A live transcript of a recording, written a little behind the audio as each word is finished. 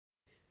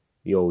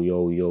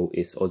Yo,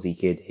 it's Ozzy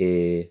Kid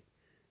here.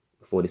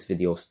 Before this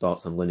video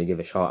starts, I'm going to give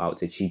a shout out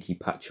to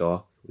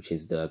CheekyPatcher, which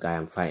is the guy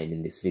I'm fighting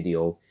in this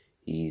video.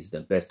 He's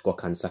the best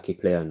Gokhan Saki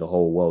player in the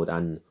whole world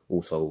and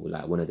also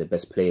like one of the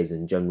best players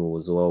in general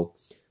as well.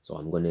 So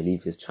I'm going to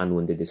leave his channel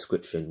in the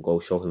description. Go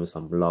show him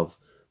some love.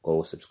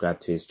 Go subscribe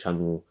to his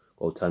channel.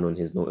 Go turn on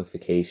his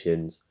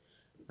notifications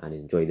and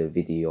enjoy the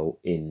video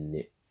in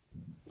it.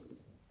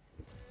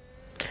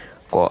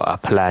 Got a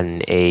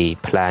plan A,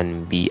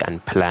 plan B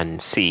and plan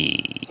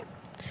C.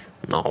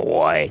 No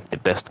way, the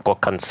best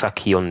Gokhan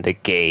Saki on the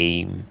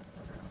game.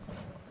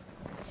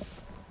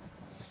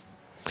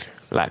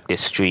 Like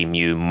this stream,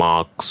 you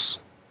marks.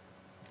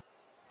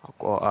 I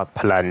got a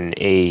plan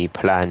A,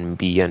 plan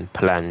B and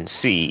plan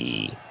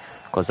C.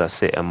 Cause I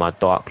sit in my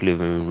dark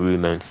living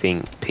room and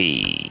think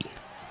P.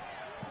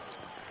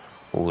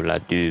 All I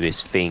do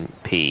is think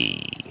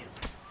P.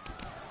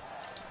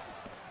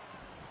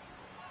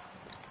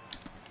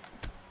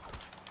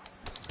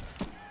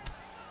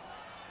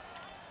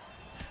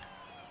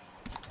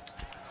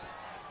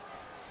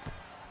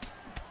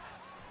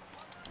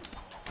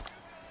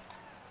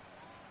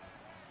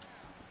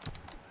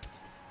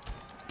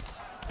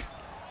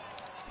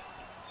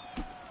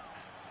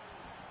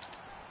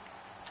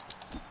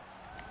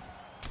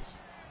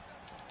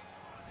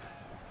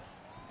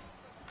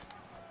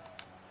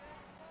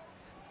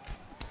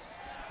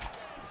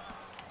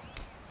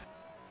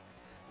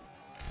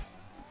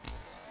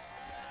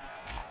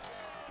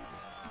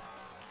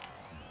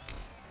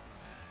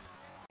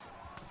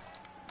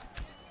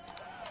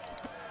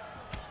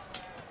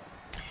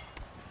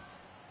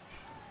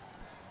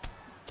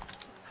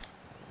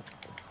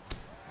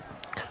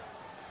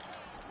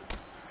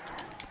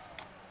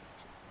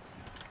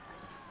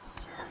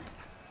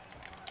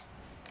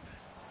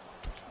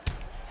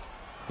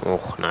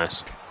 Oh,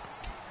 nice.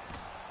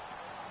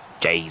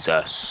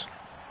 Jesus.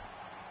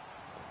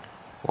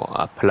 What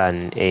a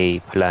plan A,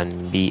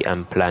 plan B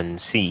and plan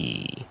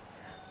C.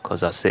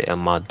 Cause I sit in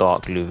my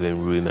dark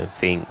living room and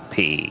think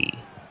P.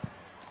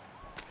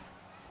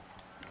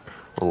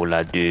 All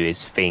I do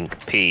is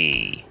think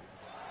P.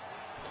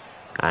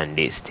 And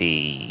it's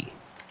T.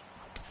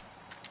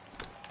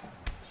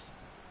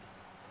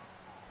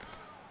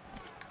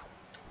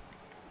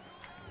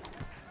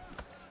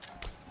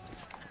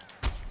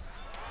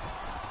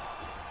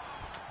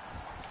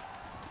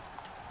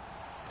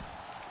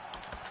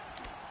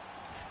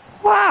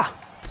 Wow.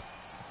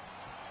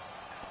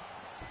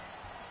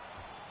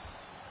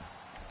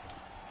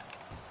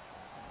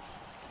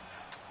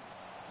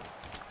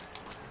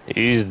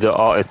 Who's the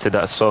artist to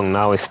that song?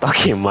 Now it's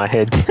stuck in my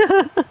head.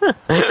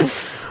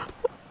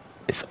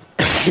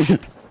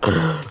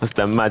 It's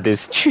the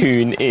maddest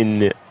tune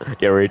in it.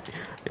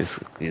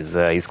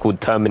 It's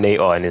called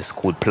Terminator and it's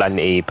called Plan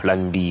A,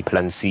 Plan B,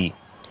 Plan C.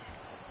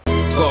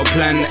 Got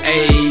Plan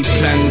A,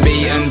 Plan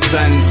B and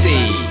Plan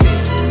C.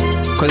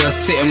 Cause I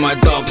sit in my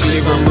dark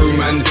living room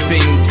and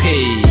think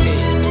P.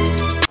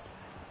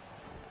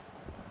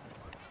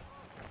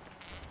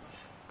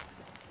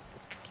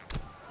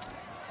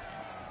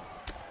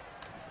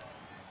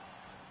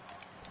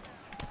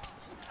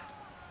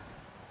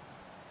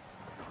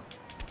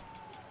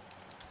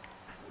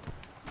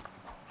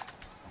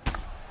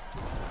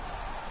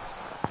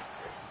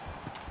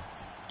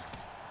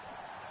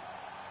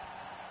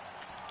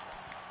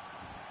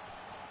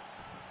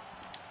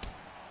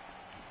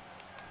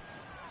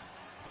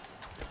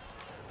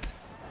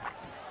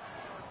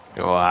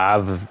 Oh,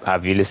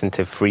 have you listened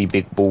to Three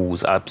Big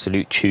Balls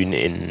Absolute Tune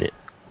in it?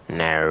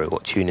 No,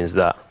 what tune is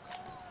that?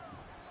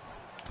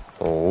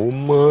 Oh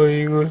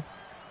my god.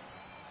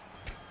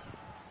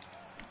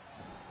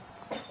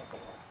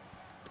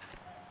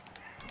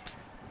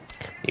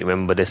 You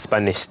remember the best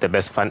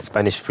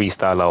Spanish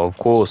freestyler? Of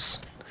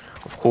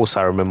course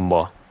I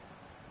remember.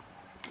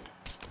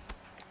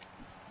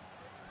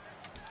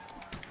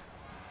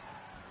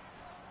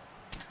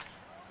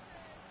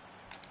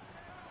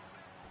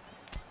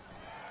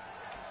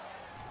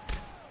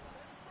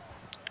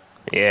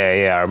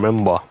 Yeah, I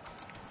remember.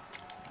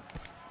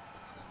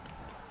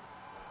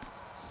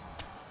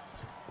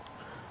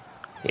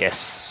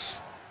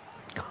 Yes.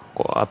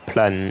 Got a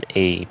plan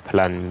A,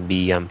 plan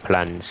B and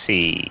plan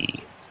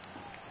C.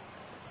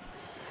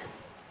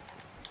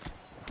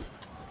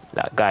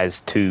 That guy's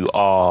too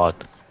hard.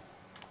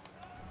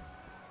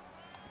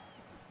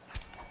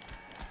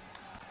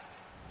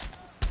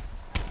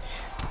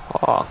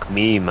 Fuck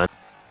me, man.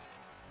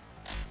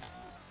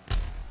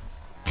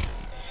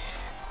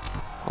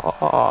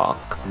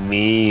 Fuck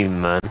me,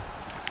 man.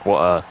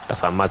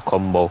 That's a mad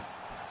combo.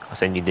 I'll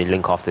send you the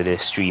link after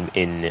this stream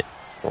in it.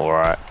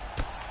 Alright.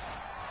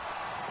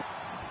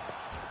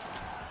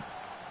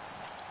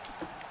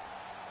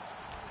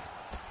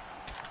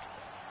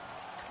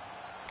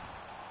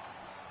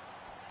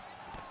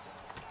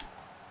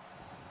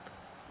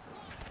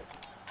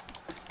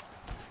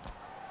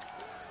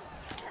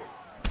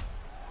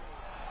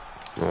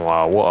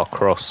 Wow, what a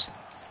cross.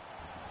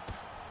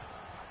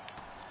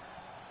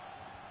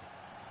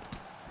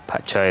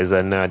 Patcher is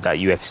a nerd at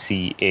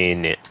UFC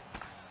in it.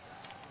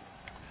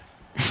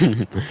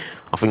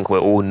 I think we're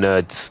all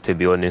nerds, to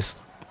be honest.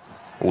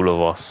 All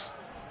of us.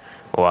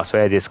 Oh, I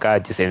swear this guy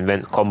just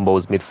invents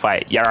combos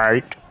mid-fight.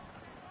 Yard!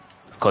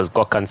 It's because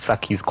Gokhan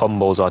Saki's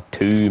combos are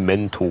too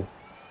mental.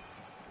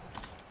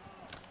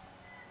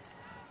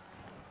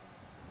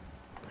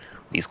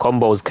 These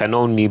combos can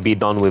only be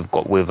done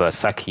with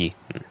Saki.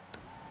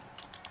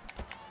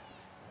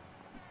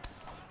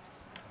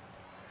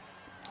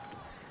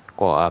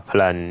 Got a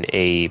plan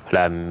A,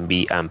 plan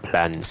B, and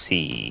plan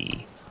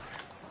C.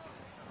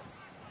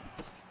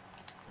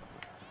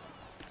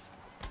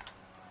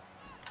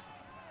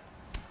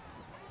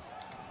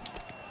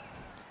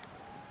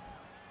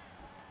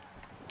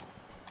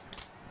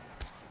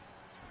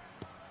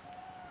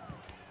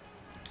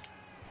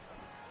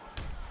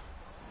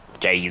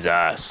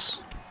 Jesus.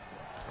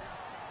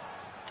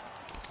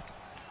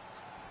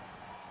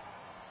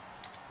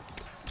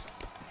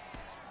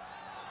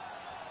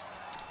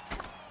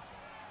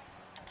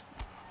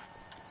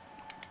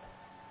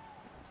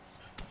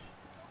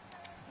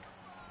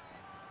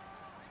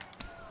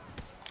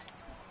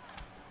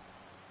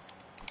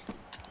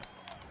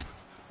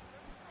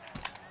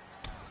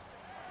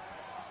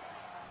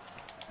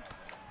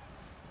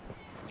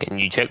 Can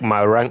you check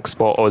my rank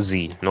spot,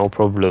 Ozzy? No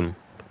problem.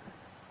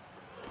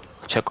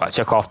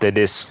 Check after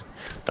this.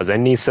 Does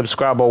any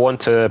subscriber want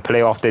to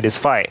play after this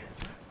fight?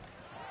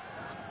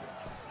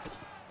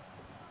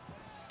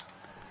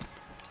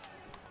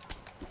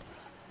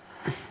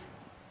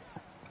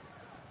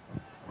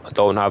 I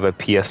don't have a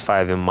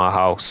PS5 in my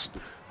house.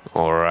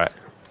 Alright,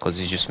 because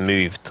it's just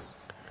moved.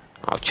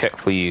 I'll check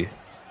for you.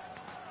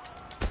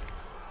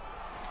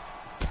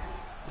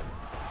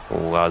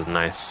 Oh, that was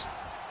nice.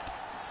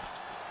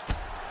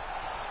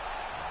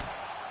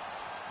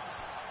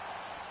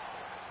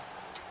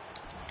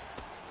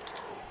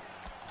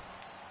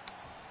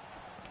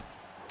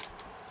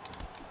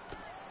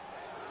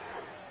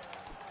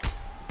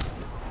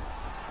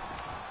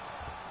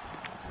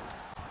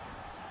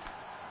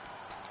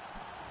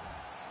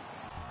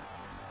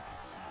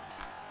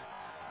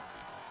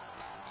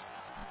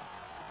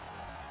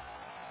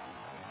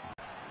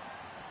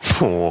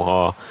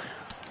 Oh,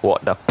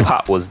 what the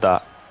pat was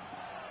that?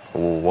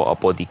 Oh, what a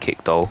body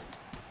kick though.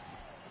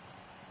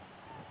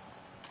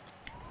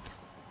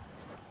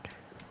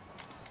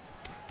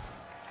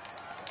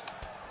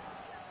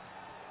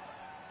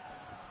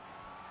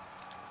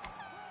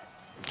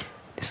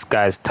 This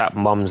guy's tap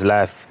mum's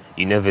life.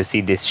 You never see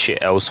this shit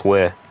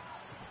elsewhere.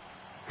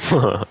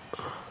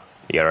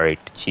 You're right,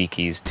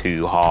 Cheeky's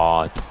too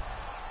hard.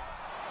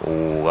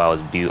 Oh, that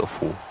was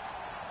beautiful.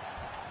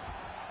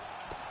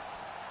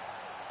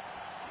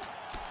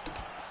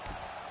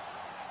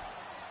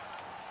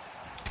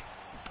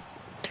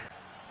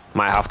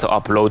 Might have to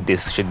upload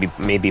this. Should be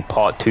maybe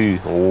part 2.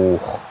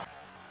 Oh,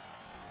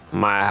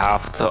 might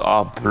have to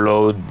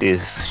upload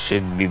this.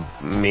 Should be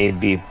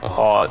maybe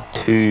part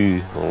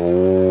 2.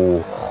 Oh,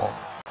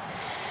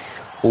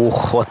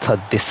 what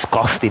a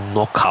disgusting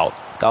knockout.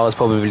 That was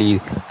probably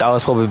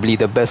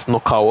the best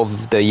knockout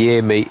of the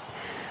year, mate.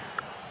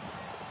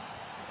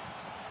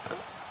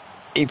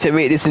 Need to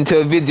make this into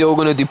a video. We're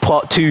gonna do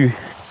part 2.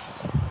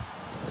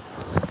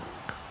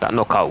 That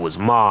knockout was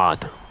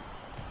mad.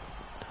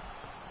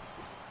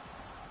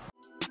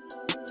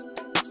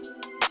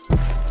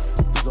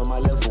 On my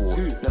level,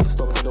 never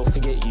stop, I don't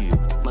forget you.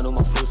 Man on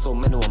my flow, so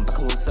mental, I'm back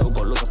on one settle.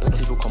 Got loads of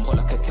potential, come hot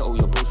like a kettle.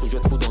 Your bros was your